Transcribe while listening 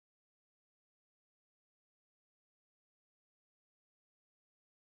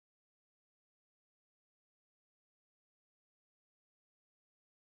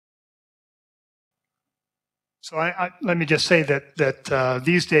So let me just say that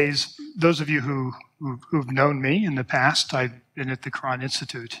these days, those of you who've known me in the past, I've been at the Quran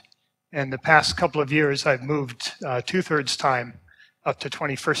Institute. And the past couple of years, I've moved 2/3 time up to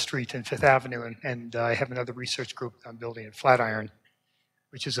 21st Street and Fifth Avenue, and I have another research group I'm building at Flatiron,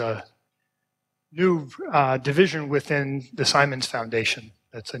 which is a new division within the Simons Foundation.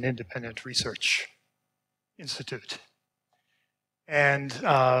 That's an independent research institute. And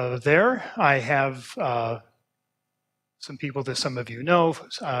there I have some people that some of you know,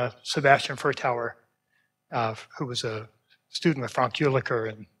 Sebastian Furtauer, who was a student with Frank Ulicker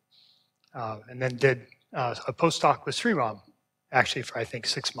and then did a postdoc with Sriram, actually for I think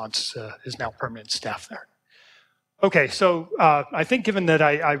 6 months, is now permanent staff there. Okay, so I think given that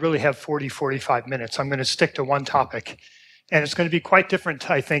I really have 45 minutes, I'm going to stick to one topic. And it's going to be quite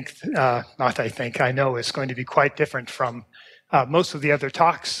different, I think, I know it's going to be quite different from most of the other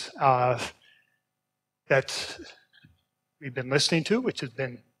talks that we've been listening to, which has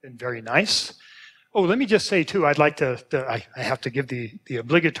been very nice. Oh, let me just say too, I'd like to, I have to give the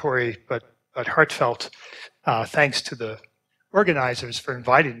obligatory but heartfelt thanks to the organizers for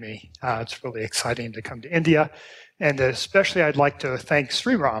inviting me. It's really exciting to come to India. And especially I'd like to thank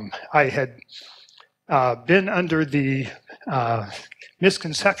Sriram. I had been under the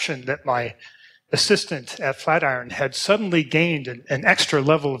misconception that my assistant at Flatiron had suddenly gained an extra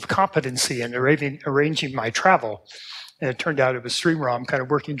level of competency in arranging my travel. And it turned out it was Sriram kind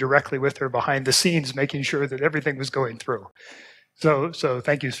of working directly with her behind the scenes, making sure that everything was going through. So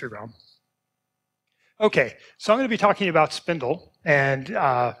thank you, Sriram. Okay, so I'm going to be talking about spindle, and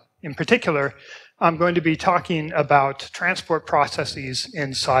in particular, I'm going to be talking about transport processes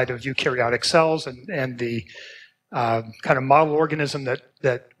inside of eukaryotic cells, and the kind of model organism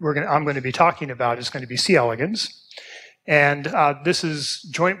that I'm going to be talking about is going to be C. elegans. And this is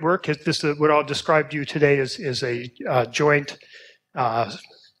joint work. This is what I'll describe to you today is a joint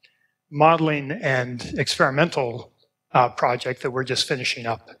modeling and experimental project that we're just finishing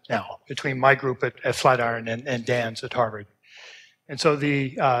up now between my group at Flatiron and Dan's at Harvard. And so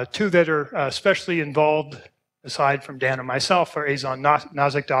the two that are especially involved, aside from Dan and myself, are Azan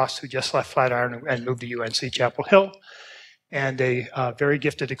Nazikdas, who just left Flatiron and moved to UNC Chapel Hill, and a very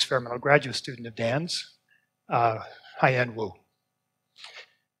gifted experimental graduate student of Dan's, Haiyan Wu.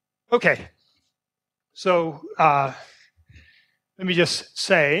 Okay, so let me just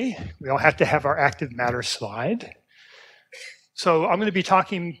say, we all have to have our active matter slide. So I'm going to be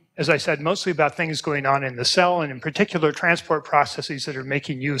talking, as I said, mostly about things going on in the cell, and in particular transport processes that are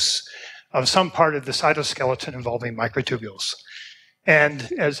making use of some part of the cytoskeleton involving microtubules.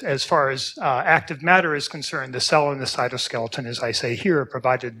 And as far as active matter is concerned, the cell and the cytoskeleton, as I say here,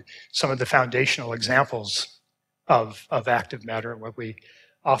 provided some of the foundational examples of active matter, what we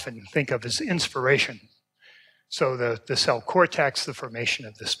often think of as inspiration. So the cell cortex, the formation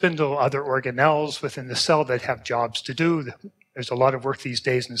of the spindle, other organelles within the cell that have jobs to do. There's a lot of work these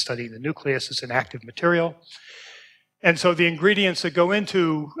days in studying the nucleus as an active material. And so the ingredients that go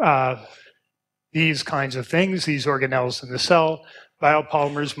into these kinds of things, these organelles in the cell,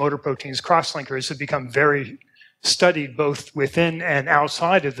 biopolymers, motor proteins, cross-linkers, have become very studied both within and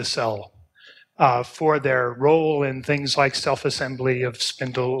outside of the cell for their role in things like self-assembly of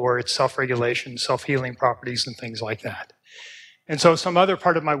spindle or its self-regulation, self-healing properties and things like that. And so some other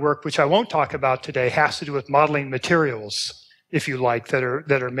part of my work, which I won't talk about today, has to do with modeling materials, if you like, that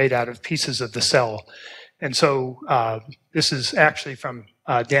are made out of pieces of the cell. And so this is actually from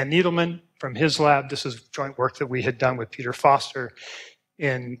Dan Needleman from his lab. This is joint work that we had done with Peter Foster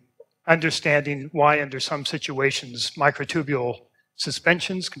in understanding why under some situations microtubule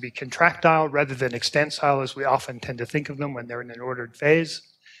suspensions can be contractile rather than extensile, as we often tend to think of them when they're in an ordered phase.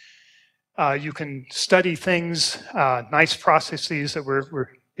 You can study things, nice processes that we're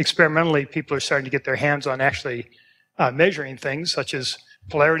experimentally, people are starting to get their hands on actually measuring things, such as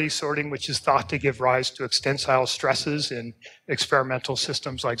polarity sorting, which is thought to give rise to extensile stresses in experimental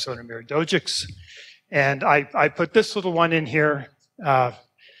systems like Zonomir Dojix. And I put this little one in here.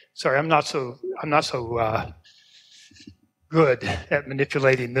 Sorry, I'm not so good at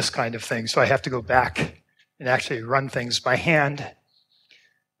manipulating this kind of thing, so I have to go back and actually run things by hand.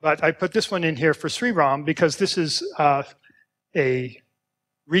 But I put this one in here for Sriram because this is a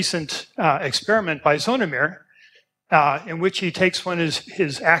recent experiment by Zonomir in which he takes one of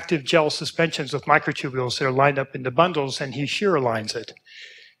his active gel suspensions with microtubules that are lined up into bundles, and he shear aligns it.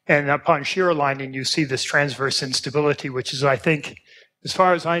 And upon shear aligning, you see this transverse instability, which is, I think, as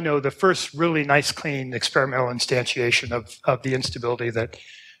far as I know, the first really nice, clean experimental instantiation of the instability that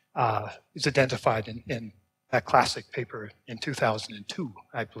is identified in that classic paper in 2002,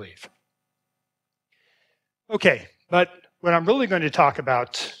 I believe. Okay, but what I'm really going to talk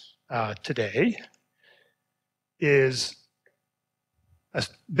about today is a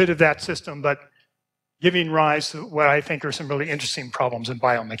bit of that system, but giving rise to what I think are some really interesting problems in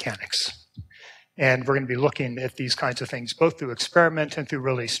biomechanics. And we're going to be looking at these kinds of things both through experiment and through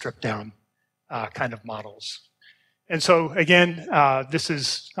really stripped down kind of models. And so again, this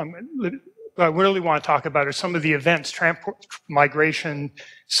is, what I really want to talk about are some of the events, migration,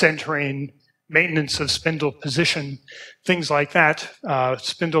 centering, maintenance of spindle position, things like that,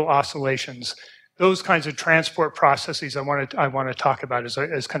 spindle oscillations. Those kinds of transport processes I want to talk about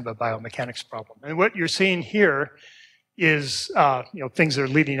as kind of a biomechanics problem. And what you're seeing here is things that are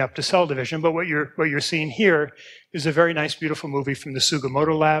leading up to cell division. But what you're seeing here is a very nice, beautiful movie from the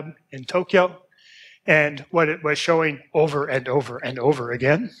Sugimoto lab in Tokyo. And what it was showing over and over and over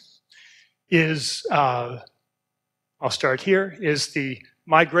again is, I'll start here, is the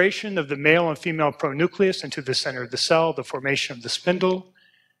migration of the male and female pronucleus into the center of the cell, the formation of the spindle,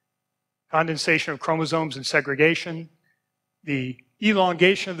 condensation of chromosomes and segregation, the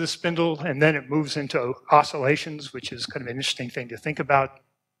elongation of the spindle, and then it moves into oscillations, which is kind of an interesting thing to think about.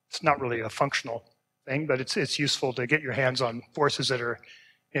 It's not really a functional thing, but it's useful to get your hands on forces that are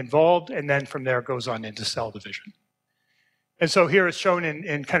involved, and then from there it goes on into cell division. And so here it's shown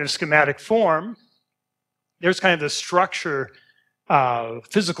in kind of schematic form. There's kind of the structure,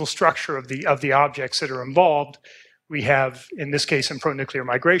 physical structure of the objects that are involved. We have, in this case, in pronuclear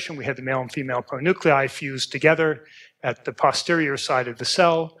migration, we have the male and female pronuclei fused together at the posterior side of the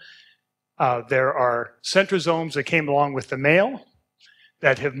cell. There are centrosomes that came along with the male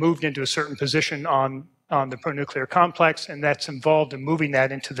that have moved into a certain position on the pronuclear complex, and that's involved in moving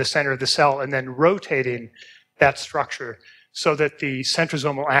that into the center of the cell and then rotating that structure so that the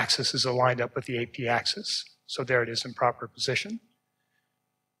centrosomal axis is aligned up with the AP axis. So there it is in proper position.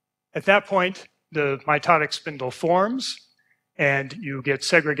 At that point, the mitotic spindle forms, and you get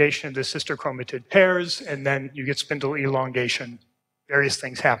segregation of the sister chromatid pairs, and then you get spindle elongation. Various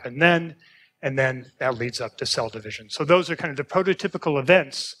things happen then, and then that leads up to cell division. So those are kind of the prototypical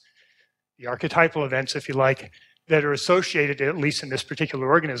events, the archetypal events, if you like, that are associated, at least in this particular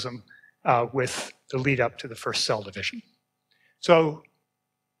organism, with the lead up to the first cell division. So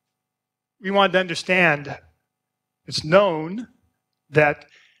we wanted to understand, it's known that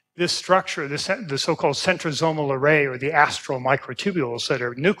this structure, the so-called centrosomal array, or the astral microtubules that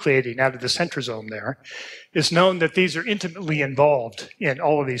are nucleating out of the centrosome there, is known that these are intimately involved in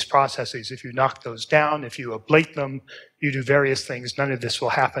all of these processes. If you knock those down, if you ablate them, you do various things, none of this will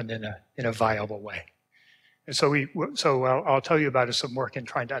happen in a viable way. And so I'll tell you about some work in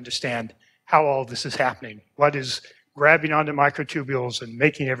trying to understand how all this is happening. What is grabbing onto microtubules and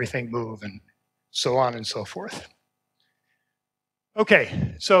making everything move, and so on and so forth.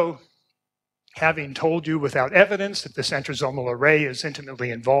 Okay, so having told you without evidence that the centrosomal array is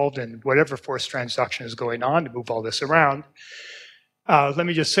intimately involved in whatever force transduction is going on to move all this around, let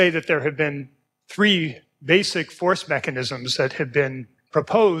me just say that there have been 3 basic force mechanisms that have been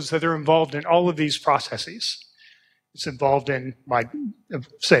proposed that are involved in all of these processes. It's involved in,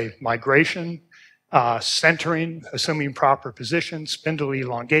 say, migration, centering, assuming proper position, spindle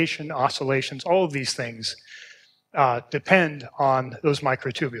elongation, oscillations, all of these things depend on those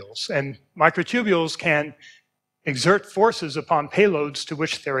microtubules. And microtubules can exert forces upon payloads to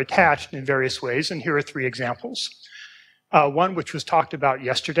which they're attached in various ways, and here are 3 examples. One which was talked about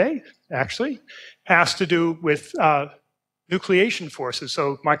yesterday, actually, has to do with nucleation forces.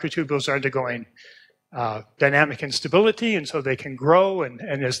 So microtubules are undergoing dynamic instability, and so they can grow, and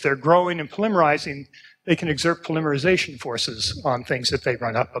as they're growing and polymerizing, they can exert polymerization forces on things that they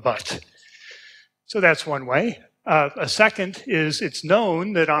run up a butt. So that's one way. A second is it's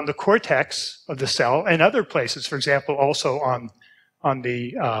known that on the cortex of the cell and other places, for example, also on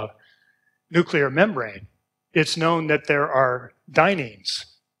the nuclear membrane, it's known that there are dyneins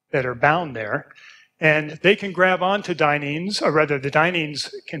that are bound there, and they can grab onto dyneins, or rather the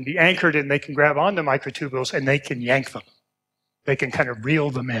dyneins can be anchored and they can grab onto microtubules and they can yank them. They can kind of reel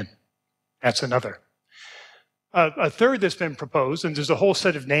them in. That's another. A third that's been proposed, and there's a whole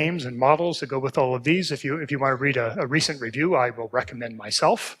set of names and models that go with all of these. If you want to read a recent review, I will recommend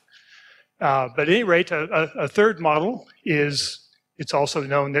myself. But at any rate, a third model is, it's also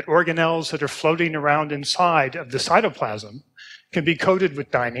known that organelles that are floating around inside of the cytoplasm can be coated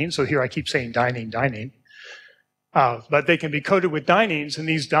with dyneins. So here I keep saying dynein. But they can be coated with dyneins, and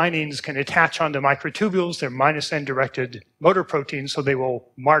these dyneins can attach onto microtubules. They're -n directed motor proteins, so they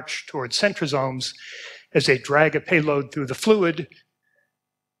will march towards centrosomes. As they drag a payload through the fluid,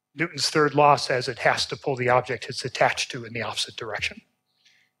 Newton's third law says it has to pull the object it's attached to in the opposite direction.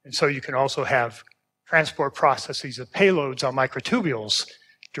 And so you can also have transport processes of payloads on microtubules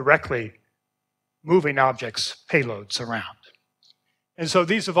directly moving objects, payloads around. And so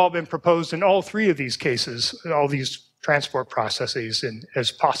these have all been proposed in all three of these cases, all these transport processes as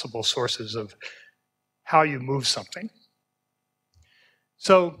possible sources of how you move something.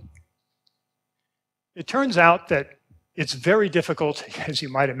 So it turns out that it's very difficult, as you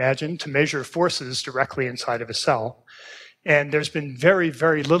might imagine, to measure forces directly inside of a cell. And there's been very,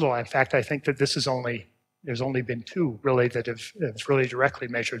 very little. In fact, I think that there's only been two really that have really directly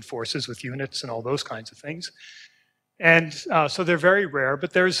measured forces with units and all those kinds of things. And so they're very rare,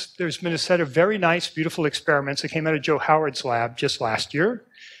 but there's been a set of very nice, beautiful experiments that came out of Joe Howard's lab just last year.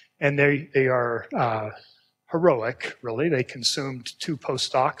 And they are heroic, really. They consumed 2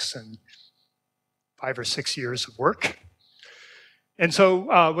 postdocs and 5 or 6 years of work. And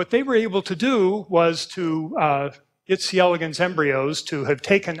so what they were able to do was to get C. elegans embryos to have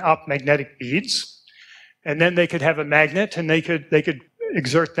taken up magnetic beads, and then they could have a magnet, and they could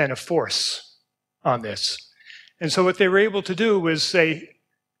exert then a force on this. And so what they were able to do was say,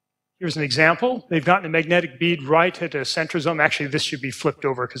 here's an example. They've gotten a magnetic bead right at a centrosome. Actually, this should be flipped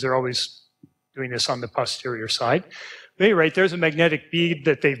over because they're always doing this on the posterior side. At any rate, there's a magnetic bead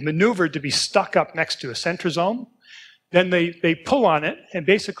that they've maneuvered to be stuck up next to a centrosome. Then they pull on it, and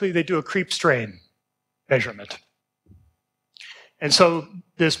basically they do a creep strain measurement. And so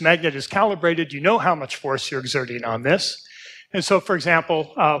this magnet is calibrated. You know how much force you're exerting on this. And so, for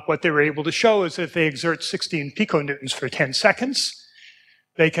example, what they were able to show is that if they exert 16 piconewtons for 10 seconds,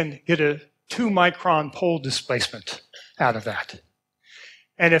 they can get a 2-micron pole displacement out of that.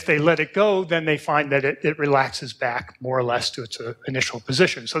 And if they let it go, then they find that it relaxes back more or less to its initial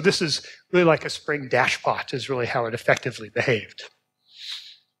position. So this is really like a spring dashpot is really how it effectively behaved.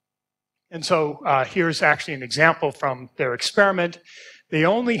 And so here's actually an example from their experiment. They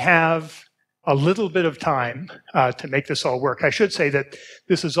only have a little bit of time to make this all work. I should say that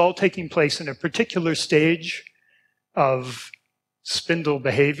this is all taking place in a particular stage of spindle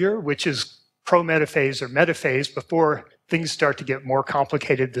behavior, which is prometaphase or metaphase. Before things start to get more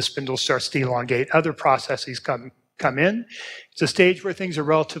complicated, the spindle starts to elongate, other processes come in. It's a stage where things are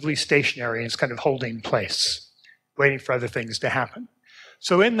relatively stationary and it's kind of holding place, waiting for other things to happen.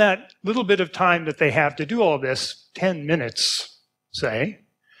 So in that little bit of time that they have to do all this, 10 minutes, say,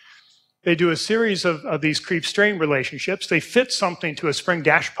 they do a series of these creep-strain relationships. They fit something to a spring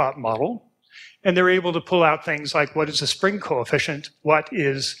dashpot model, and they're able to pull out things like what is a spring coefficient, what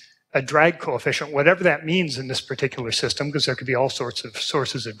is a drag coefficient, whatever that means in this particular system, because there could be all sorts of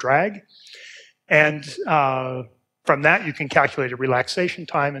sources of drag. And from that, you can calculate a relaxation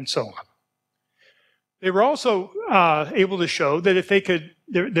time and so on. They were also able to show that if they could,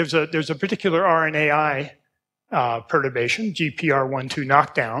 there's a particular RNAi perturbation, GPR12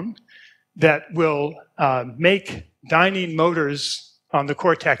 knockdown, that will make dyning motors on the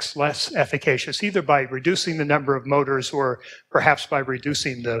cortex less efficacious, either by reducing the number of motors or perhaps by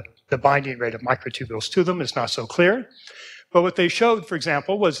reducing the binding rate of microtubules to them. It's not so clear. But what they showed, for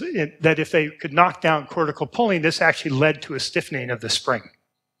example, was that if they could knock down cortical pulling, this actually led to a stiffening of the spring.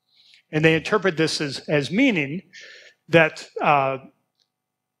 And they interpret this as meaning that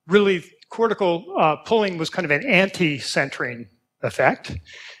really cortical pulling was kind of an anti-centering effect.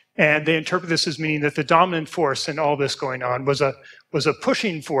 And they interpret this as meaning that the dominant force in all this going on was a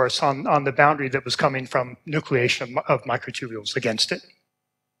pushing force on the boundary that was coming from nucleation of microtubules against it.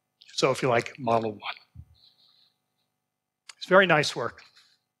 So if you like, model 1. It's very nice work.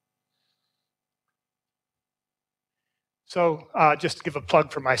 So just to give a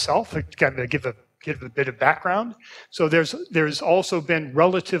plug for myself, kind of give a bit of background. So there's also been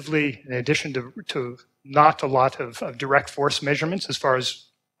relatively, in addition to not a lot of direct force measurements, as far as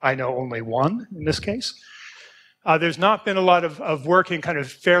I know, only one in this case. There's not been a lot of work in kind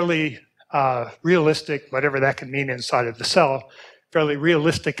of fairly realistic, whatever that can mean inside of the cell, fairly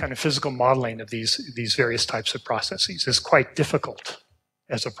realistic kind of physical modeling of these various types of processes. Is quite difficult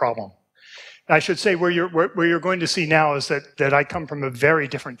as a problem. And I should say where you're going to see now is that I come from a very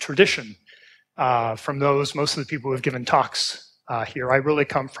different tradition from most of the people who have given talks here. I really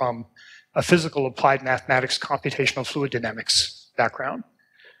come from a physical applied mathematics, computational fluid dynamics background.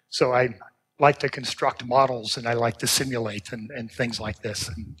 So I like to construct models and I like to simulate and things like this.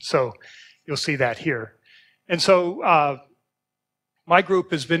 And so you'll see that here. And so my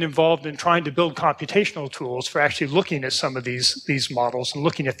group has been involved in trying to build computational tools for actually looking at some of these models and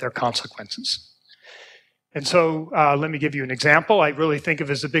looking at their consequences. And so let me give you an example. I really think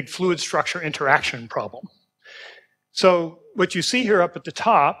of as a big fluid structure interaction problem. So what you see here up at the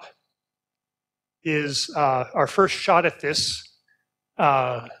top is our first shot at this.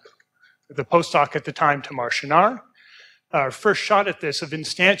 the postdoc at the time, Tamar Shinar, our first shot at this of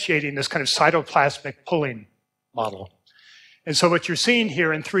instantiating this kind of cytoplasmic pulling model. And so what you're seeing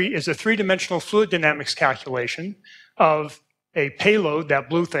here is a three-dimensional fluid dynamics calculation of a payload, that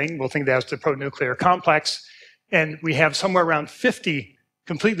blue thing, we'll think that's the pronuclear complex, and we have somewhere around 50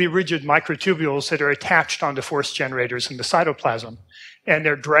 completely rigid microtubules that are attached onto force generators in the cytoplasm, and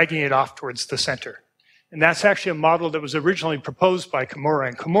they're dragging it off towards the center. And that's actually a model that was originally proposed by Kimura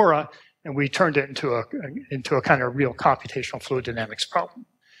and Kimura, and we turned it into a kind of real computational fluid dynamics problem.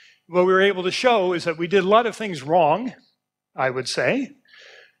 What we were able to show is that we did a lot of things wrong, I would say.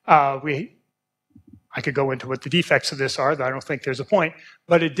 I could go into what the defects of this are, though I don't think there's a point,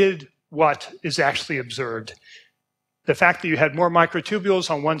 but it did what is actually observed. The fact that you had more microtubules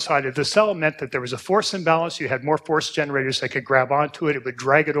on one side of the cell meant that there was a force imbalance. You had more force generators that could grab onto it. It would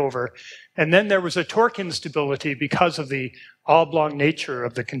drag it over. And then there was a torque instability because of the oblong nature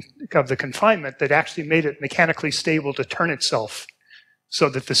of the confinement that actually made it mechanically stable to turn itself so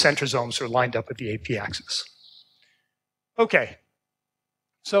that the centrosomes are lined up with the AP axis. Okay.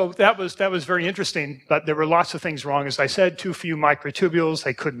 So that was very interesting, but there were lots of things wrong. As I said, too few microtubules,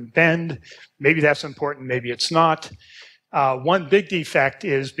 they couldn't bend. Maybe that's important, maybe it's not. One big defect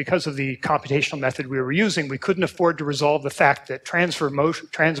is because of the computational method we were using, we couldn't afford to resolve the fact that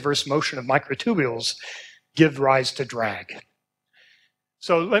transverse motion of microtubules give rise to drag.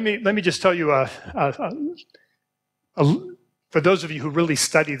 So let me just tell you for those of you who really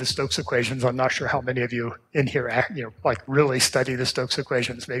study the Stokes equations, I'm not sure how many of you in here really study the Stokes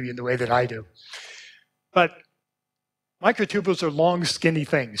equations, maybe in the way that I do. But microtubules are long, skinny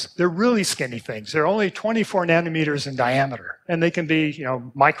things. They're really skinny things. They're only 24 nanometers in diameter, and they can be,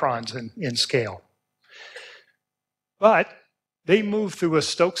 microns in scale. But they move through a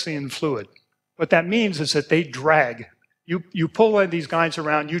Stokesian fluid. What that means is that they drag. You pull one of these guys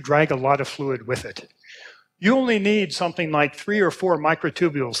around, you drag a lot of fluid with it. You only need something like 3 or 4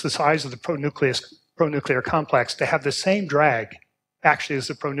 microtubules the size of the pronuclear complex to have the same drag actually as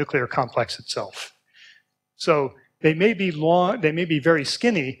the pronuclear complex itself. So they may be long, they may be very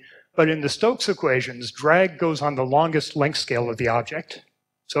skinny, but in the Stokes equations, drag goes on the longest length scale of the object.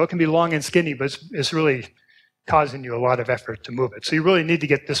 So it can be long and skinny, but it's really causing you a lot of effort to move it. So you really need to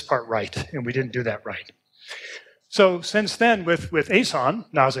get this part right, and we didn't do that right. So since then, with ASON,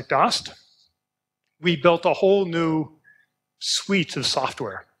 Nazik-Dost, we built a whole new suite of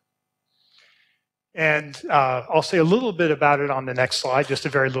software. And I'll say a little bit about it on the next slide, just a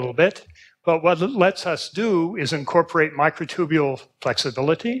very little bit. But what it lets us do is incorporate microtubule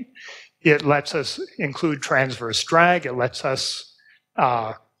flexibility. It lets us include transverse drag. It lets us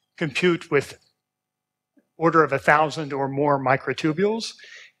compute with order of 1,000 or more microtubules,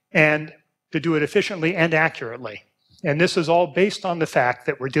 and to do it efficiently and accurately. And this is all based on the fact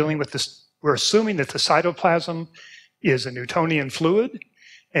that we're dealing with this. We're assuming that the cytoplasm is a Newtonian fluid.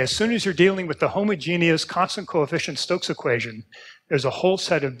 And as soon as you're dealing with the homogeneous constant coefficient Stokes equation, there's a whole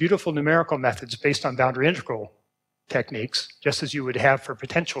set of beautiful numerical methods based on boundary integral techniques, just as you would have for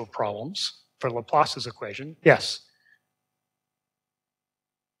potential problems for Laplace's equation. Yes?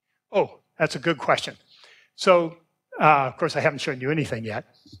 Oh, that's a good question. So, of course, I haven't shown you anything yet.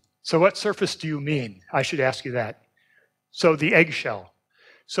 So what surface do you mean? I should ask you that. So the eggshell.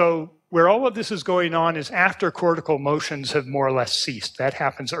 So where all of this is going on is after cortical motions have more or less ceased. That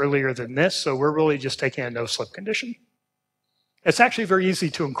happens earlier than this, so we're really just taking a no-slip condition. It's actually very easy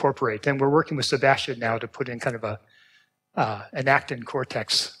to incorporate, and we're working with Sebastian now to put in kind of an actin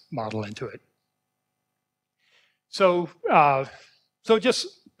cortex model into it. So it just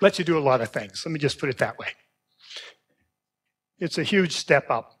lets you do a lot of things. Let me just put it that way. It's a huge step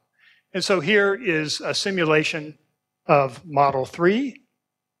up. And so here is a simulation of model 3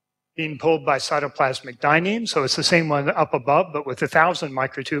 being pulled by cytoplasmic dynein. So it's the same one up above, but with 1,000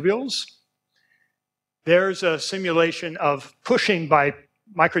 microtubules. There's a simulation of pushing by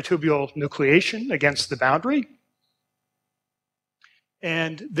microtubule nucleation against the boundary.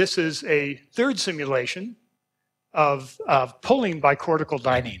 And this is a third simulation of pulling by cortical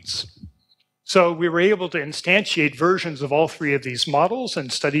dyneins. So we were able to instantiate versions of all 3 of these models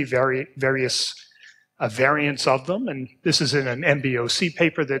and study various variants of them, and this is in an MBOC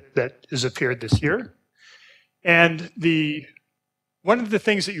paper that has appeared this year. And one of the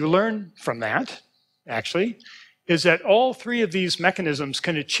things that you learn from that, actually, is that all 3 of these mechanisms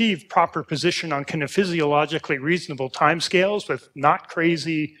can achieve proper position on kind of physiologically reasonable timescales with not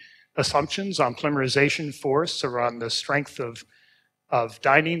crazy assumptions on polymerization force or on the strength of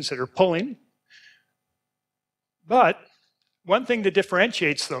dyneins that are pulling. But one thing that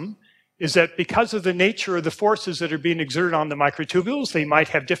differentiates them is that because of the nature of the forces that are being exerted on the microtubules, they might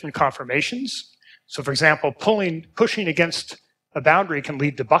have different conformations. So for example, pushing against a boundary can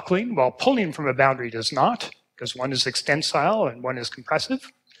lead to buckling, while pulling from a boundary does not, because one is extensile and one is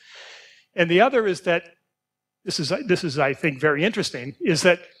compressive. And the other is that, this is I think very interesting, is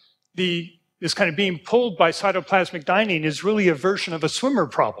that this kind of being pulled by cytoplasmic dynein is really a version of a swimmer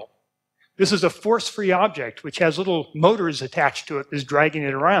problem. This is a force-free object which has little motors attached to it that's dragging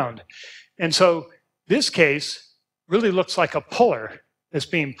it around. And so this case really looks like a puller that's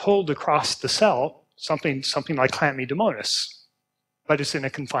being pulled across the cell, something like Chlamydomonas, but it's in a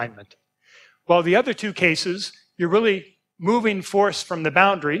confinement. While the other two cases, you're really moving force from the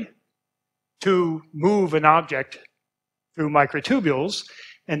boundary to move an object through microtubules,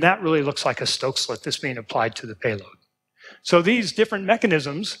 and that really looks like a Stokes slit that's being applied to the payload. So these different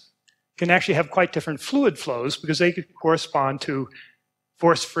mechanisms can actually have quite different fluid flows because they could correspond to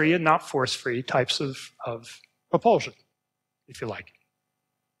force-free and not force-free types of propulsion, if you like.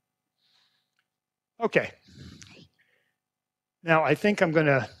 Okay. Now I think I'm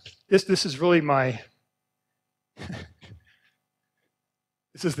gonna, this is really my,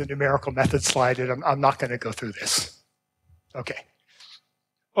 this is the numerical method slide, and I'm not gonna go through this. Okay.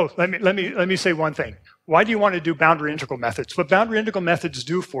 Oh, let me say one thing. Why do you want to do boundary integral methods? What boundary integral methods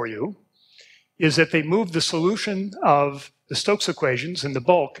do for you is that they move the solution of the Stokes equations in the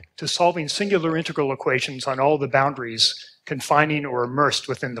bulk to solving singular integral equations on all the boundaries confining or immersed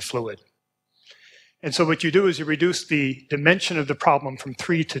within the fluid. And so what you do is you reduce the dimension of the problem from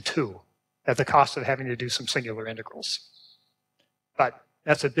 3 to 2 at the cost of having to do some singular integrals. But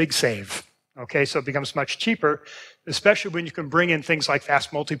that's a big save. Okay, so it becomes much cheaper, especially when you can bring in things like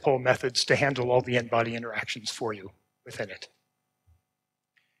fast multipole methods to handle all the n-body interactions for you within it.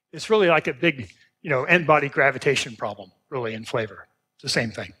 It's really like a big, n-body gravitation problem, really, in flavor. It's the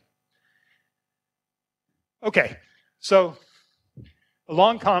same thing. Okay, so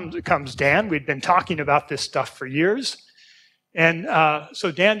along comes Dan. We'd been talking about this stuff for years. And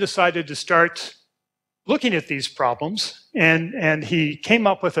so Dan decided to start looking at these problems, and he came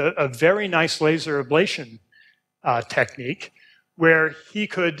up with a very nice laser ablation technique where he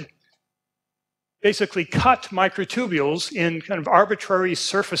could basically cut microtubules in kind of arbitrary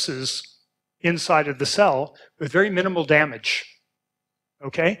surfaces inside of the cell with very minimal damage.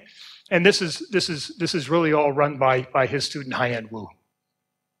 Okay, and this is really all run by his student Haiyan Wu.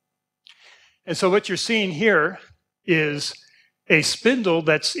 And so what you're seeing here is a spindle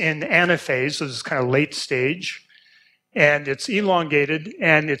that's in anaphase, so this is kind of late stage, and it's elongated,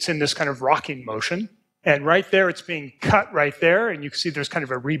 and it's in this kind of rocking motion. And right there, it's being cut right there, and you can see there's kind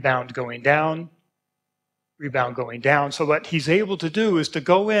of a rebound going down. So what he's able to do is to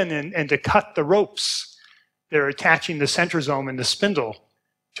go in and to cut the ropes that are attaching the centrosome and the spindle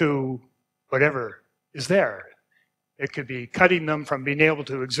to whatever is there. It could be cutting them from being able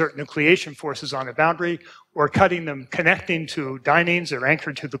to exert nucleation forces on a boundary, or cutting them connecting to dyneins that are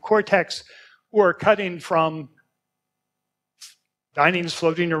anchored to the cortex, or cutting from dyneins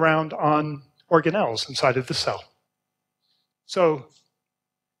floating around on organelles inside of the cell. So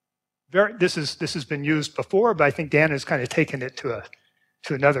this has been used before, but I think Dan has kind of taken it to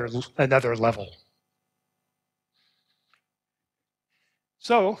another level.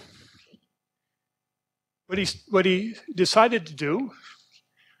 So what he decided to do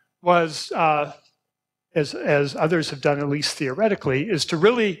was, as others have done, at least theoretically, is to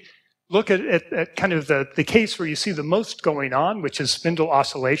really look at kind of the case where you see the most going on, which is spindle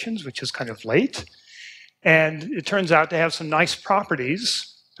oscillations, which is kind of late. And it turns out to have some nice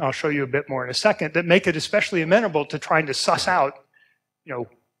properties, I'll show you a bit more in a second, that make it especially amenable to trying to suss out, do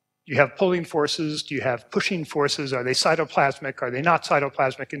you have pulling forces? Do you have pushing forces? Are they cytoplasmic? Are they not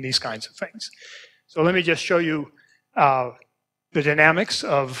cytoplasmic? And these kinds of things. So let me just show you the dynamics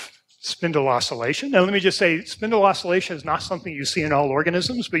of spindle oscillation. Now let me just say, spindle oscillation is not something you see in all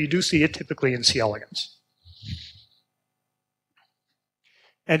organisms, but you do see it typically in C. elegans.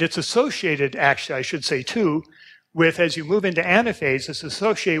 And it's associated, actually, I should say too, with, as you move into anaphase, it's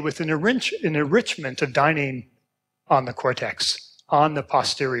associated with an enrichment of dynein on the cortex, on the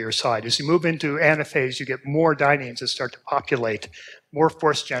posterior side. As you move into anaphase, you get more dyneins that start to populate, more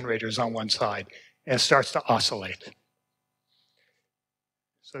force generators on one side, and it starts to oscillate.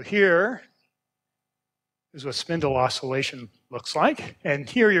 So here is what spindle oscillation looks like. And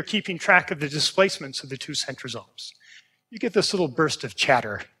here you're keeping track of the displacements of the two centrosomes. You get this little burst of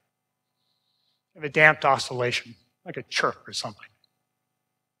chatter, of a damped oscillation, like a chirp or something.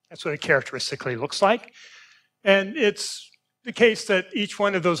 That's what it characteristically looks like. And it's the case that each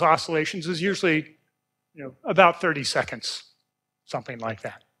one of those oscillations is usually about 30 seconds, something like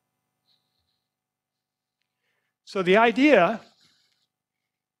that. So the idea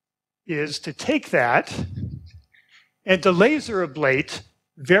is to take that and to laser ablate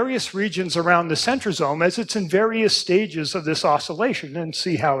various regions around the centrosome as it's in various stages of this oscillation and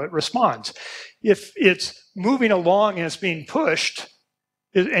see how it responds. If it's moving along and it's being pushed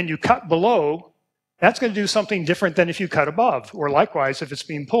and you cut below, that's going to do something different than if you cut above. Or likewise, if it's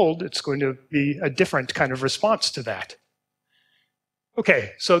being pulled, it's going to be a different kind of response to that.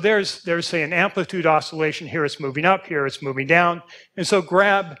 Okay, so there's say an amplitude oscillation. Here it's moving up, here it's moving down. And so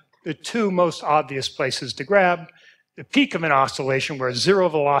grab the two most obvious places to grab. The peak of an oscillation where it's zero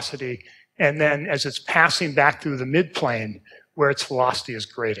velocity, and then as it's passing back through the midplane where its velocity is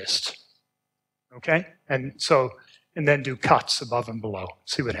greatest. Okay? And then do cuts above and below.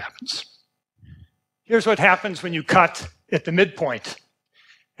 See what happens. Here's what happens when you cut at the midpoint.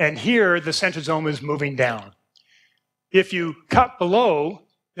 And here the centrosome is moving down. If you cut below,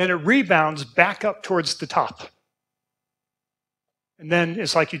 then it rebounds back up towards the top. And then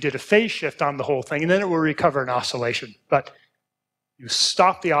it's like you did a phase shift on the whole thing, and then it will recover an oscillation. But you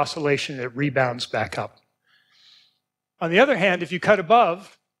stop the oscillation, it rebounds back up. On the other hand, if you cut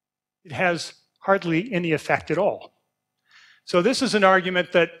above, it has hardly any effect at all. So this is an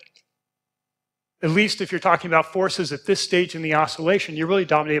argument that, at least if you're talking about forces at this stage in the oscillation, you're really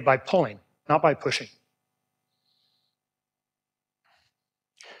dominated by pulling, not by pushing.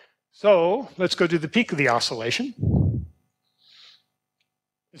 So let's go to the peak of the oscillation.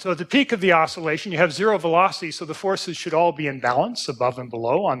 So at the peak of the oscillation, you have zero velocity, so the forces should all be in balance above and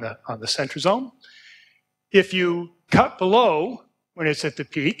below on the centrosome. If you cut below when it's at the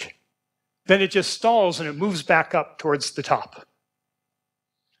peak, then it just stalls and it moves back up towards the top.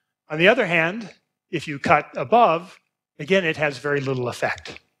 On the other hand, if you cut above, again, it has very little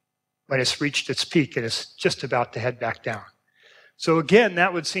effect when it's reached its peak and it's just about to head back down. So again,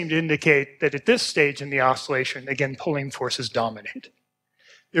 that would seem to indicate that at this stage in the oscillation, again, pulling forces dominate.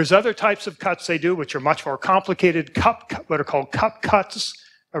 There's other types of cuts they do, which are much more complicated, what are called cup cuts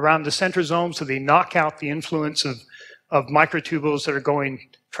around the centrosome, so they knock out the influence of microtubules that are going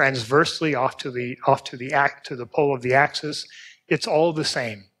transversely off to the pole of the axis. It's all the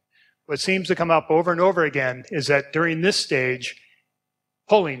same. What seems to come up over and over again is that during this stage,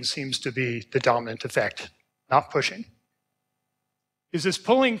 pulling seems to be the dominant effect, not pushing. Is this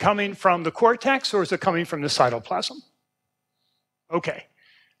pulling coming from the cortex or is it coming from the cytoplasm? Okay.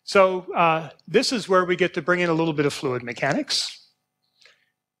 So this is where we get to bring in a little bit of fluid mechanics.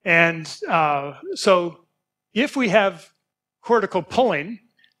 And so if we have cortical pulling,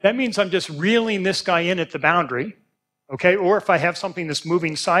 that means I'm just reeling this guy in at the boundary, okay? Or if I have something that's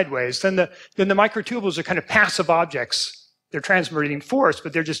moving sideways, then the microtubules are kind of passive objects. They're transmitting force,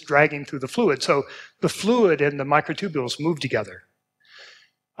 but they're just dragging through the fluid. So the fluid and the microtubules move together.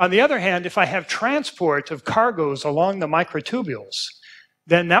 On the other hand, if I have transport of cargoes along the microtubules,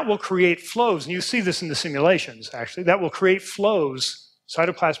 then that will create flows, and you see this in the simulations, actually, that will create flows,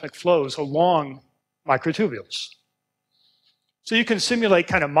 cytoplasmic flows, along microtubules. So you can simulate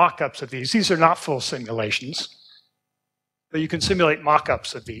kind of mock-ups of these. These are not full simulations, but you can simulate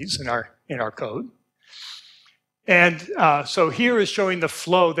mock-ups of these in our code. And so here is showing the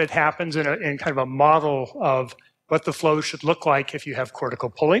flow that happens in kind of a model of what the flow should look like if you have cortical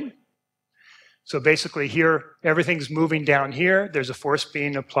pulling. So basically here, everything's moving down here. There's a force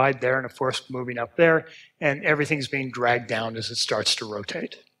being applied there and a force moving up there, and everything's being dragged down as it starts to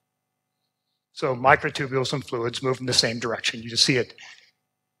rotate. So microtubules and fluids move in the same direction. You just see it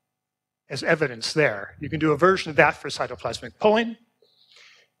as evidence there. You can do a version of that for cytoplasmic pulling.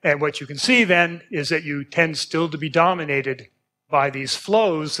 And what you can see then is that you tend still to be dominated by these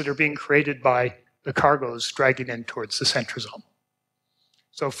flows that are being created by the cargoes dragging in towards the centrosome.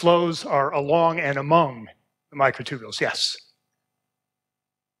 So flows are along and among the microtubules, yes.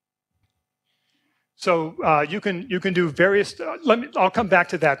 So you can do various, I'll come back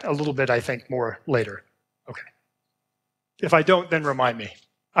to that a little bit, I think, more later. Okay. If I don't, then remind me.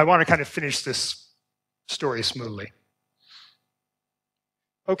 I want to kind of finish this story smoothly.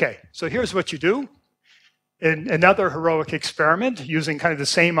 Okay, so here's what you do. In another heroic experiment, using kind of the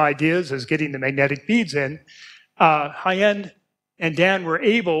same ideas as getting the magnetic beads in, Hyen and Dan were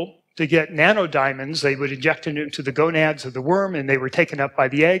able to get nanodiamonds. They would inject into the gonads of the worm, and they were taken up by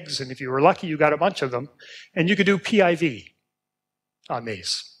the eggs. And if you were lucky, you got a bunch of them. And you could do PIV on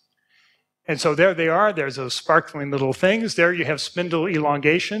these. And so there they are. There's those sparkling little things. There you have spindle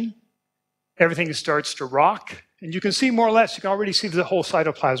elongation. Everything starts to rock. And you can see more or less, you can already see the whole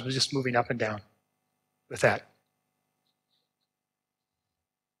cytoplasm is just moving up and down with that.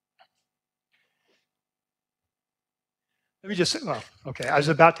 Let me just, well, okay, I was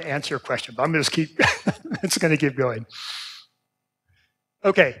about to answer your question, but I'm going to keep, it's going to keep going.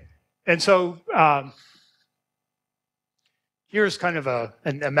 Okay, and so here's kind of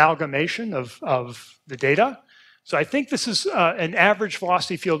an amalgamation of the data. So I think this is an average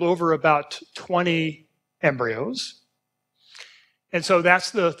velocity field over about 20 embryos. And so that's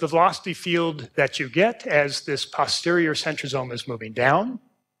the velocity field that you get as this posterior centrosome is moving down.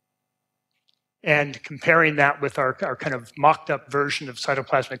 And comparing that with our kind of mocked up version of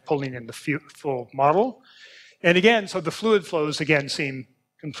cytoplasmic pulling in the full model. And again, so the fluid flows again seem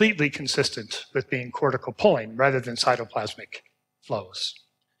completely consistent with being cortical pulling rather than cytoplasmic flows.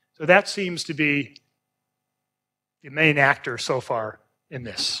 So that seems to be the main actor so far in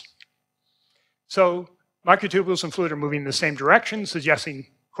this. So microtubules and fluid are moving in the same direction, suggesting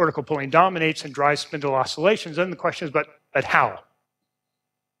cortical pulling dominates and drives spindle oscillations. Then the question is, but how?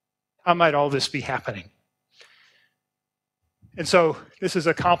 How might all this be happening? And so this is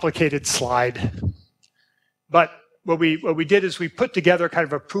a complicated slide. But what we did is we put together kind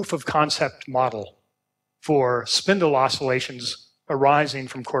of a proof of concept model for spindle oscillations arising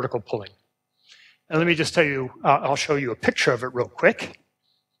from cortical pulling. And let me just tell you, I'll show you a picture of it real quick,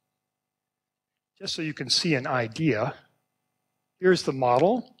 just so you can see an idea. Here's the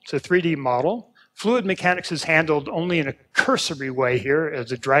model. It's a 3D model. Fluid mechanics is handled only in a cursory way here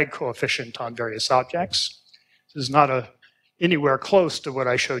as a drag coefficient on various objects. This is not anywhere close to what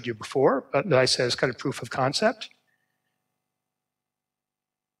I showed you before, but I said it's kind of proof of concept.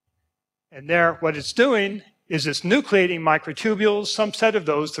 And there, what it's doing is it's nucleating microtubules. Some set of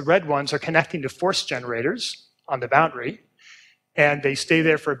those, the red ones, are connecting to force generators on the boundary. And they stay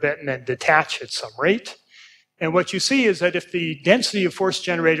there for a bit and then detach at some rate. And what you see is that if the density of force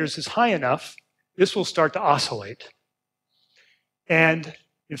generators is high enough, this will start to oscillate. And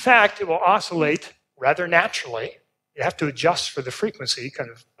in fact, it will oscillate rather naturally. You have to adjust for the frequency,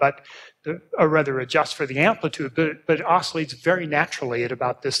 or rather adjust for the amplitude, but it oscillates very naturally at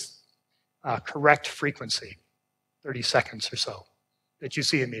about this correct frequency, 30 seconds or so, that you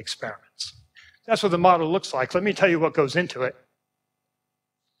see in the experiments. That's what the model looks like. Let me tell you what goes into it.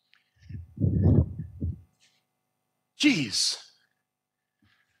 Geez.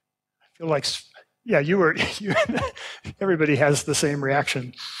 I feel like, yeah, everybody has the same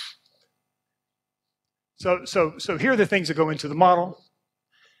reaction. So here are the things that go into the model.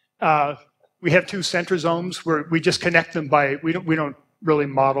 We have two centrosomes where we just connect them by, we don't really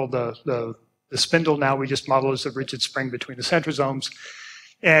model the spindle now, we just model as a rigid spring between the centrosomes.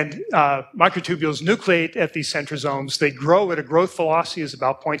 And microtubules nucleate at these centrosomes. They grow at a growth velocity is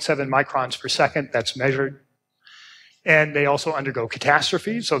about 0.7 microns per second, that's measured. And they also undergo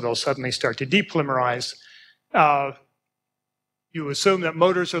catastrophe, so they'll suddenly start to depolymerize. You assume that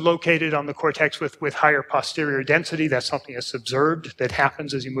motors are located on the cortex with higher posterior density. That's something that's observed that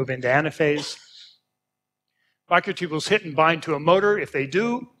happens as you move into anaphase. Microtubules hit and bind to a motor. If they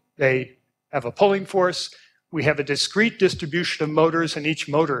do, they have a pulling force. We have a discrete distribution of motors, and each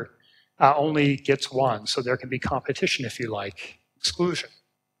motor only gets one. So there can be competition, if you like, exclusion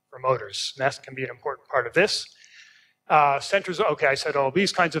for motors. And that can be an important part of this. Okay, I said all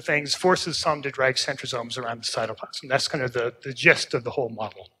these kinds of things, forces some to drag centrosomes around the cytoplasm. That's kind of the gist of the whole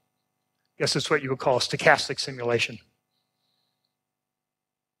model. I guess it's what you would call a stochastic simulation.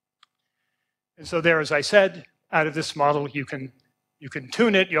 And so there, as I said, out of this model, you can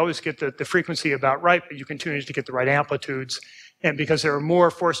tune it. You always get the frequency about right, but you can tune it to get the right amplitudes. And because there are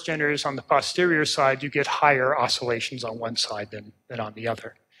more force generators on the posterior side, you get higher oscillations on one side than on the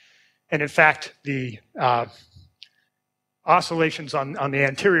other. And in fact, the oscillations on the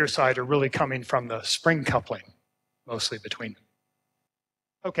anterior side are really coming from the spring coupling, mostly between them.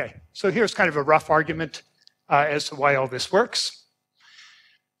 Okay, so here's kind of a rough argument as to why all this works.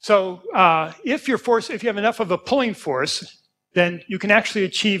 So if you have enough of a pulling force, then you can actually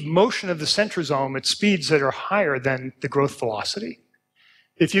achieve motion of the centrosome at speeds that are higher than the growth velocity.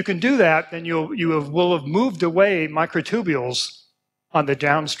 If you can do that, then you will have moved away microtubules on the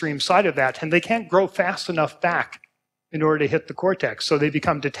downstream side of that, and they can't grow fast enough back in order to hit the cortex, so they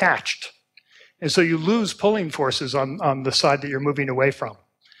become detached. And so you lose pulling forces on the side that you're moving away from.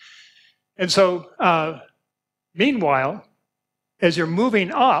 And so, meanwhile, as you're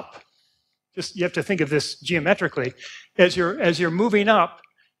moving up, you have to think of this geometrically, as you're moving up,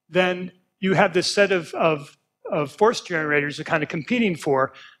 then you have this set of force generators you're kind of competing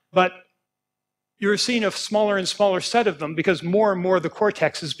for, but you're seeing a smaller and smaller set of them because more and more of the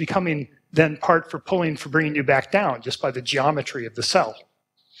cortex is becoming then part for pulling for bringing you back down just by the geometry of the cell.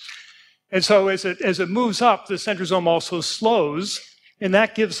 And so as it moves up, the centrosome also slows, And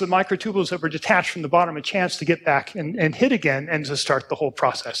that gives the microtubules that were detached from the bottom a chance to get back and hit again and to start the whole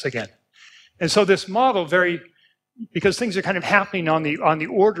process again. And so this model because things are kind of happening on the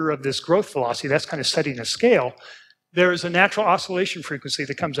order of this growth velocity, that's kind of setting a scale, there's a natural oscillation frequency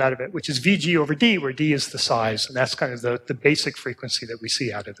that comes out of it, which is Vg over d, where d is the size. And that's kind of the basic frequency that we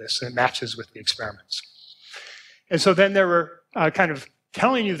see out of this. And it matches with the experiments. And so then there were kind of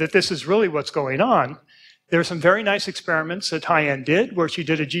telling you that this is really what's going on. There are some very nice experiments that Hyen did, where she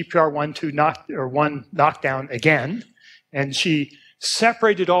did a GPR1 knockdown again. And she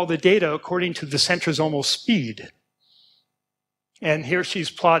separated all the data according to the centrosomal speed. And here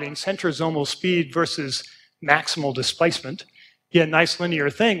she's plotting centrosomal speed versus maximal displacement. You get a nice linear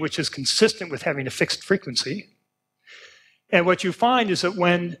thing, which is consistent with having a fixed frequency. And what you find is that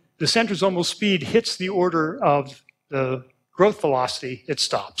when the centrosomal speed hits the order of the growth velocity, it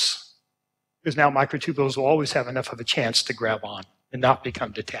stops. Because now microtubules will always have enough of a chance to grab on and not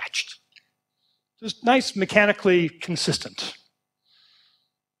become detached. So it's nice, mechanically consistent.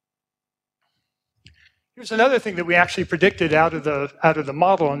 Here's another thing that we actually predicted out of the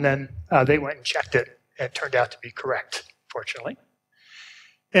model, and then they went and checked it. It turned out to be correct, fortunately.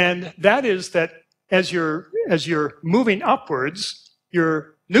 And that is that as you're moving upwards,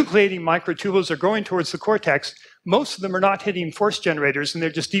 your nucleating microtubules are going towards the cortex. Most of them are not hitting force generators, and they're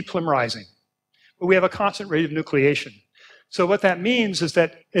just depolymerizing. But we have a constant rate of nucleation. So what that means is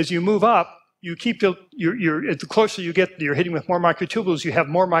that as you move up, you keep the closer you get, you're hitting with more microtubules, you have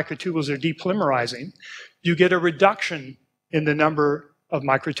more microtubules that are depolymerizing. You get a reduction in the number of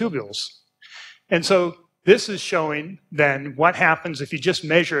microtubules. And so this is showing then what happens if you just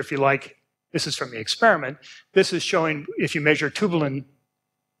measure, if you like, this is from the experiment, this is showing if you measure tubulin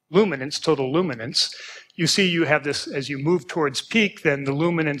luminance, total luminance, you see you have this, as you move towards peak, then the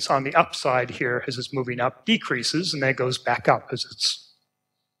luminance on the upside here, as it's moving up, decreases, and then it goes back up as it's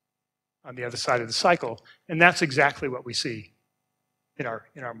on the other side of the cycle. And that's exactly what we see in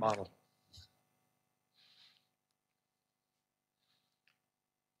our model.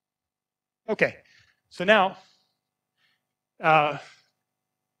 Okay, so now I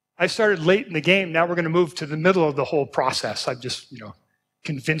started late in the game. Now we're going to move to the middle of the whole process. I've just,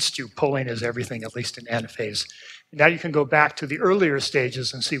 convinced you pulling is everything, at least in anaphase. And now you can go back to the earlier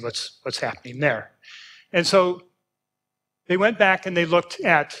stages and see what's happening there. And so they went back and they looked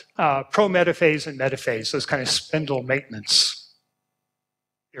at pro-metaphase and metaphase, those kind of spindle maintenance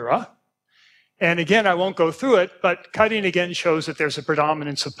era. And again, I won't go through it, but cutting again shows that there's a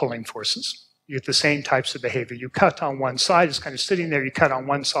predominance of pulling forces. You get the same types of behavior. You cut on one side, it's kind of sitting there, you cut on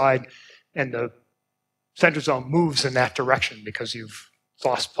one side, and the centrosome moves in that direction because you've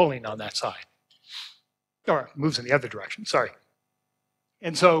lost pulling on that side. Or moves in the other direction, sorry.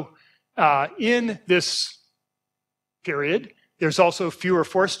 And so in this period, there's also fewer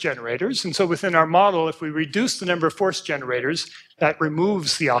force generators. And so within our model, if we reduce the number of force generators, that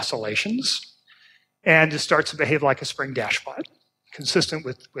removes the oscillations. And it starts to behave like a spring dashpot, consistent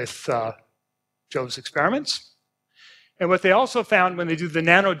with Joe's experiments. And what they also found when they do the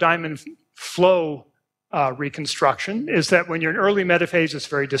nanodiamond flow reconstruction is that when you're in early metaphase, it's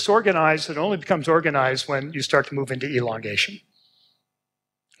very disorganized. It only becomes organized when you start to move into elongation.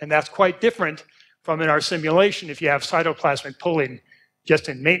 And that's quite different from in our simulation. If you have cytoplasmic pulling just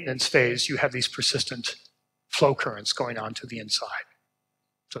in maintenance phase, you have these persistent flow currents going on to the inside.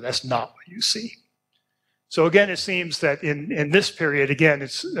 So that's not what you see. So again, it seems that in this period, again,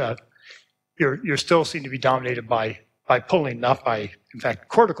 it's you're still seen to be dominated by pulling, not by, in fact,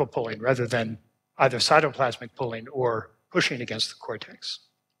 cortical pulling, rather than either cytoplasmic pulling or pushing against the cortex.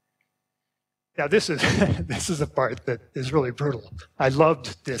 Now, this is the part that is really brutal. I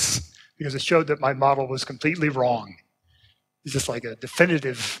loved this because it showed that my model was completely wrong. It's just like a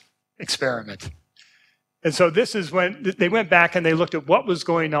definitive experiment. And so this is when they went back and they looked at what was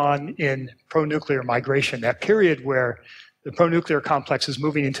going on in pronuclear migration, that period where the pronuclear complex is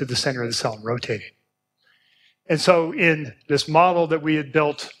moving into the center of the cell and rotating. And so in this model that we had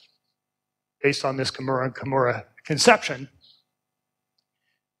built based on this Kimura conception,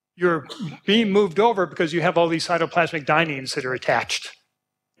 you're being moved over because you have all these cytoplasmic dyneins that are attached,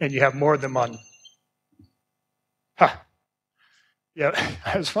 and you have more of them on. Yeah,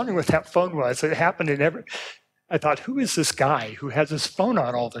 I was wondering what that phone was. It happened in every. I thought, who is this guy who has his phone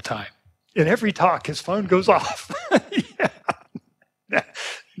on all the time? In every talk, his phone goes off. Yeah.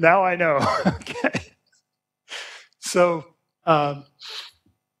 Now I know. Okay. So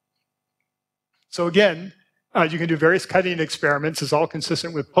again, you can do various cutting experiments. It's all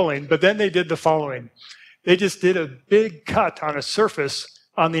consistent with pulling. But then they did the following. They just did a big cut on a surface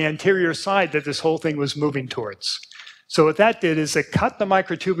on the anterior side that this whole thing was moving towards. So what that did is it cut the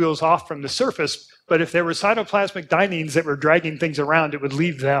microtubules off from the surface, but if there were cytoplasmic dyneins that were dragging things around, it would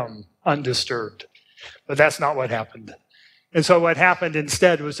leave them undisturbed. But that's not what happened. And so what happened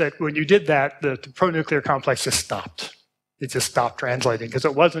instead was that when you did that, the pronuclear complex just stopped. It just stopped translating because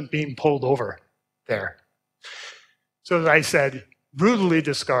it wasn't being pulled over there. So as I said, brutally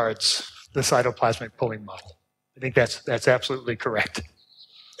discards the cytoplasmic pulling model. I think that's absolutely correct.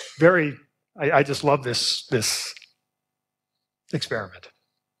 I just love this experiment.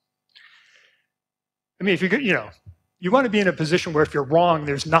 I mean, if you want to be in a position where if you're wrong,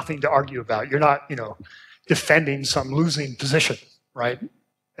 there's nothing to argue about. You're not, defending some losing position, right?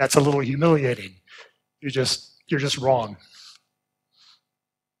 That's a little humiliating. You're just wrong.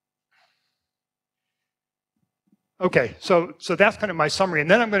 Okay, so that's kind of my summary,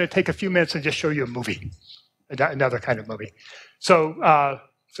 and then I'm going to take a few minutes and just show you a movie, another kind of movie. So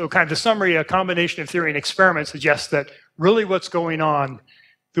kind of the summary, a combination of theory and experiment suggests that really what's going on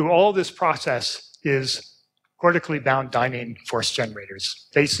through all this process is cortically bound dynein force generators.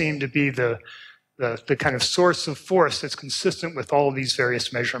 They seem to be the kind of source of force that's consistent with all of these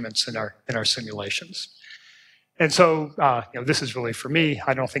various measurements in our simulations. And so, this is really for me.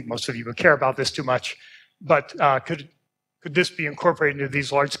 I don't think most of you would care about this too much, but could this be incorporated into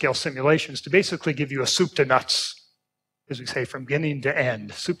these large-scale simulations to basically give you a soup to nuts, as we say, from beginning to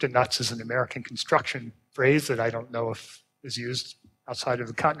end? Soup to nuts is an American construction phrase that I don't know if is used outside of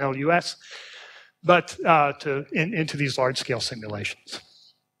the continental US, but into these large-scale simulations.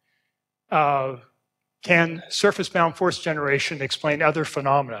 Can surface-bound force generation explain other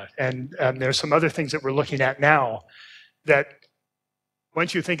phenomena? And there's some other things that we're looking at now that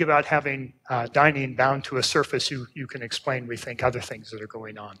once you think about having dynein bound to a surface, you can explain, we think, other things that are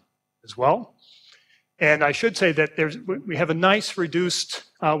going on as well. And I should say that we have a nice reduced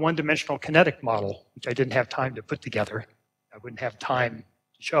one-dimensional kinetic model, which I didn't have time to put together. I wouldn't have time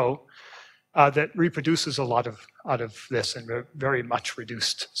to show, that reproduces a lot out of this in a very much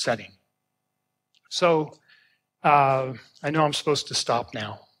reduced setting. So I know I'm supposed to stop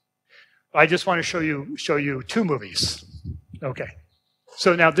now. I just want to show you two movies. Okay.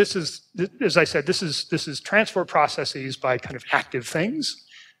 So now this is, as I said, this is transport processes by kind of active things.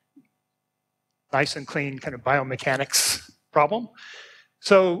 Nice and clean kind of biomechanics problem.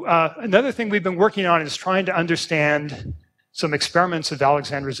 So another thing we've been working on is trying to understand some experiments of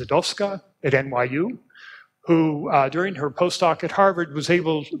Alexandra Zadowska at NYU, who during her postdoc at Harvard was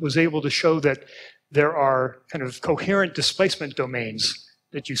able to show that there are kind of coherent displacement domains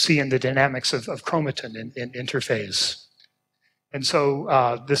that you see in the dynamics of chromatin in interphase. And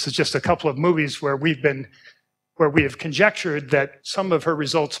so this is just a couple of movies where we have conjectured that some of her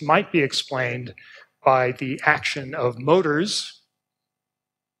results might be explained by the action of motors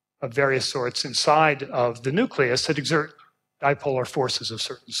of various sorts inside of the nucleus that exert dipolar forces of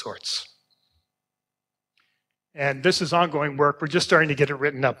certain sorts. And this is ongoing work. We're just starting to get it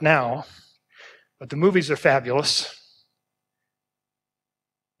written up now, but the movies are fabulous.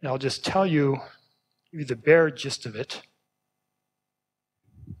 And I'll just give you the bare gist of it.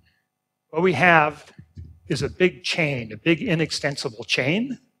 What we have is a big chain, a big inextensible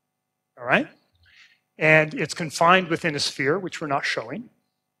chain, all right? And it's confined within a sphere, which we're not showing.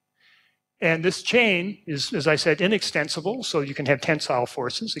 And this chain is, as I said, inextensible, so you can have tensile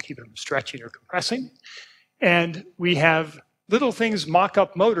forces that keep it from stretching or compressing. And we have little things,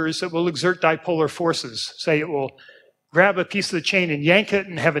 mock-up motors that will exert dipolar forces. Say it will grab a piece of the chain and yank it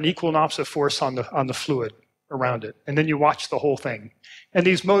and have an equal and opposite force on the fluid around it. And then you watch the whole thing. And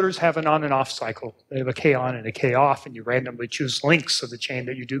these motors have an on and off cycle. They have a K on and a K off, and you randomly choose links of the chain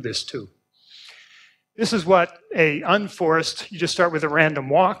that you do this to. This is what you just start with a random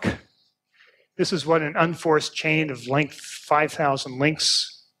walk. This is what an unforced chain of length 5,000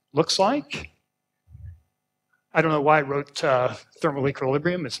 links looks like. I don't know why I wrote thermal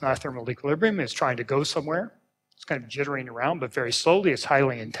equilibrium. It's not thermal equilibrium. It's trying to go somewhere. It's kind of jittering around, but very slowly. It's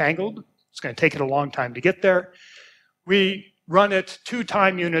highly entangled. It's going to take it a long time to get there. We run it 2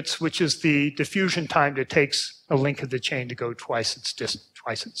 time units, which is the diffusion time that it takes a link of the chain to go twice its distance,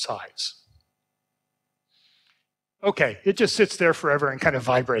 twice its size. Okay, it just sits there forever and kind of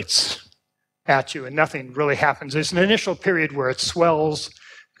vibrates at you, and nothing really happens. There's an initial period where it swells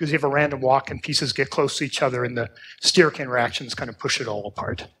because you have a random walk and pieces get close to each other, and the steric interactions kind of push it all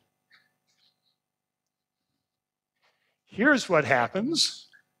apart. Here's what happens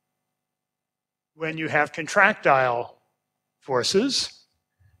when you have contractile forces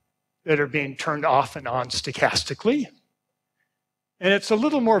that are being turned off and on stochastically. And it's a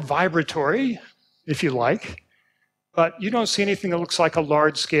little more vibratory, if you like, but you don't see anything that looks like a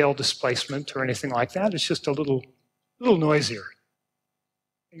large-scale displacement or anything like that. It's just a little a little noisier.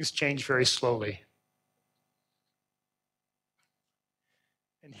 Things change very slowly.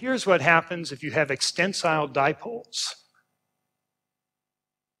 And here's what happens if you have extensile dipoles.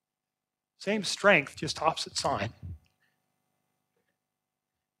 Same strength, just opposite sign.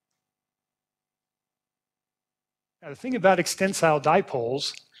 Now, the thing about extensile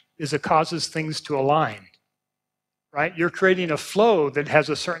dipoles is it causes things to align, right? You're creating a flow that has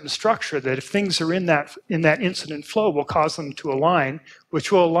a certain structure that if things are in that incident flow will cause them to align,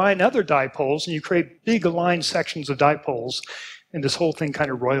 which will align other dipoles, and you create big aligned sections of dipoles, and this whole thing kind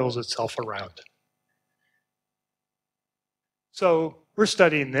of roils itself around. So we're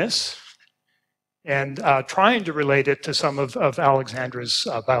studying this and trying to relate it to some of Alexandra's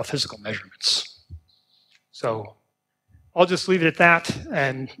biophysical measurements. So I'll just leave it at that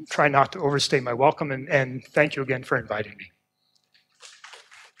and try not to overstay my welcome, and thank you again for inviting me.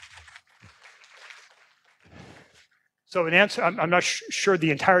 So in answer, I'm not sure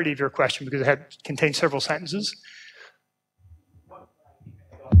the entirety of your question because it contained several sentences.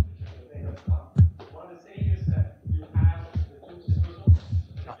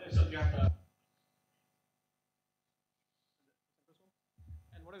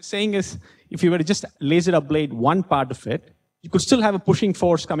 Saying is, if you were to just laser ablate one part of it, you could still have a pushing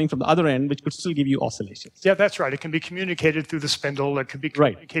force coming from the other end, which could still give you oscillations. Yeah, that's right. It can be communicated through the spindle. It can be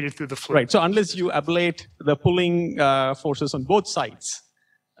communicated through the fluid. Right. So unless you ablate the pulling forces on both sides,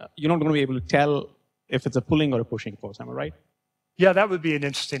 you're not going to be able to tell if it's a pulling or a pushing force. Am I right? Yeah, that would be an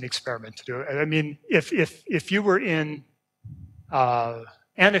interesting experiment to do. I mean, if you were in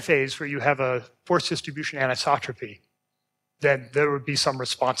anaphase where you have a force distribution anisotropy, then there would be some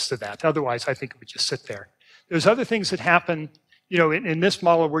response to that. Otherwise, I think it would just sit there. There's other things that happen. You know, in this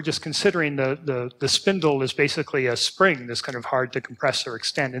model, we're just considering the spindle is basically a spring that's kind of hard to compress or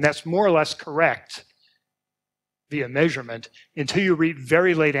extend. And that's more or less correct via measurement until you reach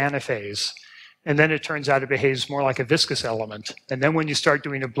very late anaphase. And then it turns out it behaves more like a viscous element. And then when you start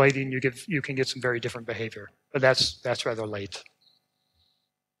doing ablating, you can get some very different behavior. But that's rather late.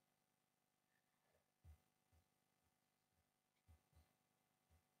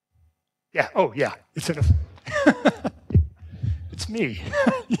 Yeah. Oh, yeah. It's in a. It's me.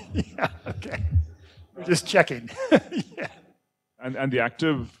 Yeah. Okay. We're just checking. Yeah. And the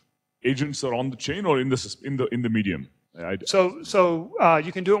active agents are on the chain or in the medium. So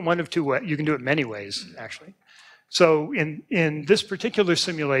you can do it one of two ways. You can do it many ways, actually. So in this particular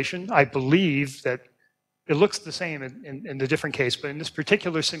simulation, I believe that it looks the same in the different case, but in this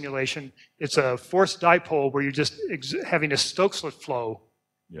particular simulation, it's a forced dipole where you're just having a Stochastic flow.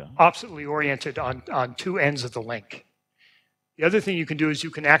 Yeah. Oppositely oriented on two ends of the link. The other thing you can do is you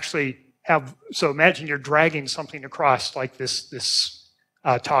can actually have, so imagine you're dragging something across like this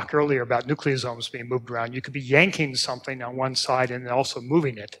talk earlier about nucleosomes being moved around. You could be yanking something on one side and also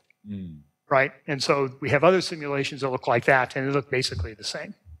moving it, right? And so we have other simulations that look like that, and they look basically the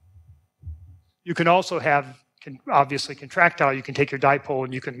same. You can also have, obviously, contractile. You can take your dipole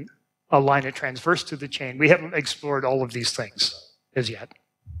and you can align it transverse to the chain. We haven't explored all of these things as yet.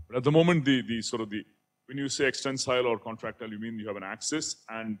 But at the moment, when you say extensile or contractile, you mean you have an axis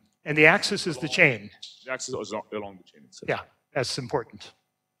and the axis is the chain. The axis is along the chain itself. Yeah, that's important.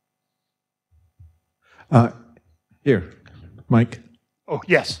 Here, Mike. Oh,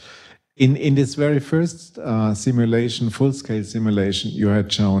 yes. In this very first simulation, full-scale simulation you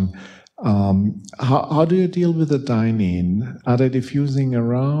had shown, how do you deal with the dynein? Are they diffusing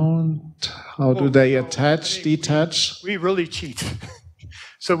around? How do they attach, detach? We really cheat.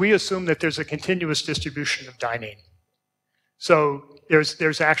 So we assume that there's a continuous distribution of dynein. So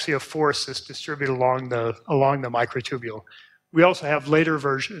there's actually a force that's distributed along the microtubule. We also have later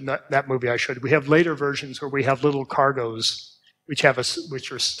version, that movie I showed, we have later versions where we have little cargoes which are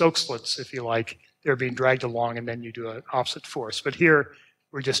Stokeslets, if you like. They're being dragged along and then you do an opposite force. But here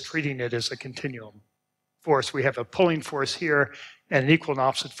we're just treating it as a continuum force. We have a pulling force here and an equal and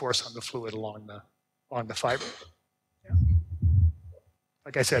opposite force on the fluid along the fiber. Yeah.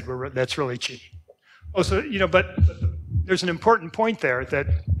 Like I said, that's really cheap. Oh, so, but there's an important point there that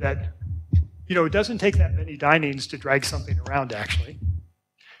it doesn't take that many dyneins to drag something around, actually.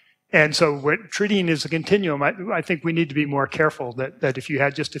 And so what treating as a continuum, I think we need to be more careful that if you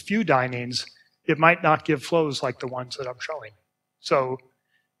had just a few dyneins, it might not give flows like the ones that I'm showing. So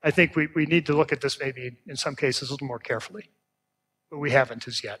I think we need to look at this maybe in some cases a little more carefully, but we haven't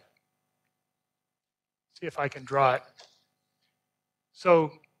as yet. See if I can draw it.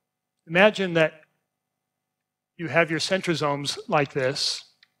 So imagine that you have your centrosomes like this,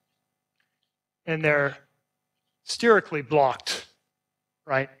 and they're sterically blocked,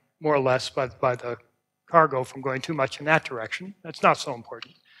 right, more or less by the cargo from going too much in that direction. That's not so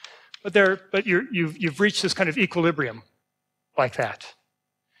important. But you've reached this kind of equilibrium like that.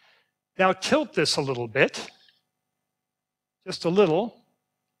 Now tilt this a little bit, just a little.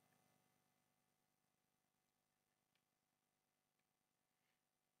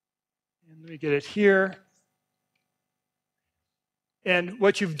 And let me get it here. And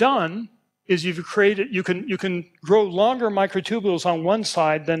what you've done is you've created, you can grow longer microtubules on one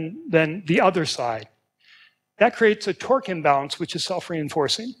side than the other side. That creates a torque imbalance, which is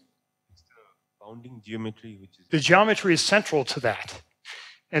self-reinforcing. It's the bounding geometry, which is... The geometry is central to that.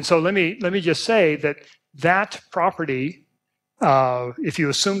 And so let me just say that property, if you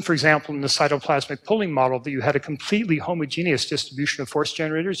assume, for example, in the cytoplasmic pulling model that you had a completely homogeneous distribution of force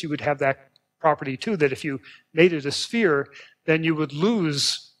generators, you would have that property too, that if you made it a sphere, then you would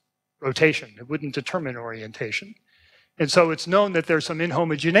lose rotation. It wouldn't determine orientation. And so it's known that there's some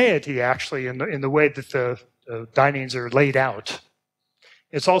inhomogeneity actually in the way that the dyneins are laid out.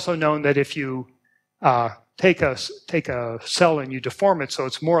 It's also known that if you take a cell and you deform it so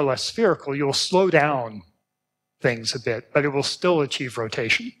it's more or less spherical, you'll slow down things a bit, but it will still achieve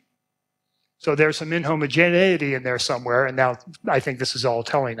rotation. So there's some inhomogeneity in there somewhere, and now I think this is all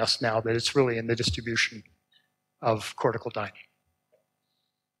telling us now that it's really in the distribution of cortical dynein.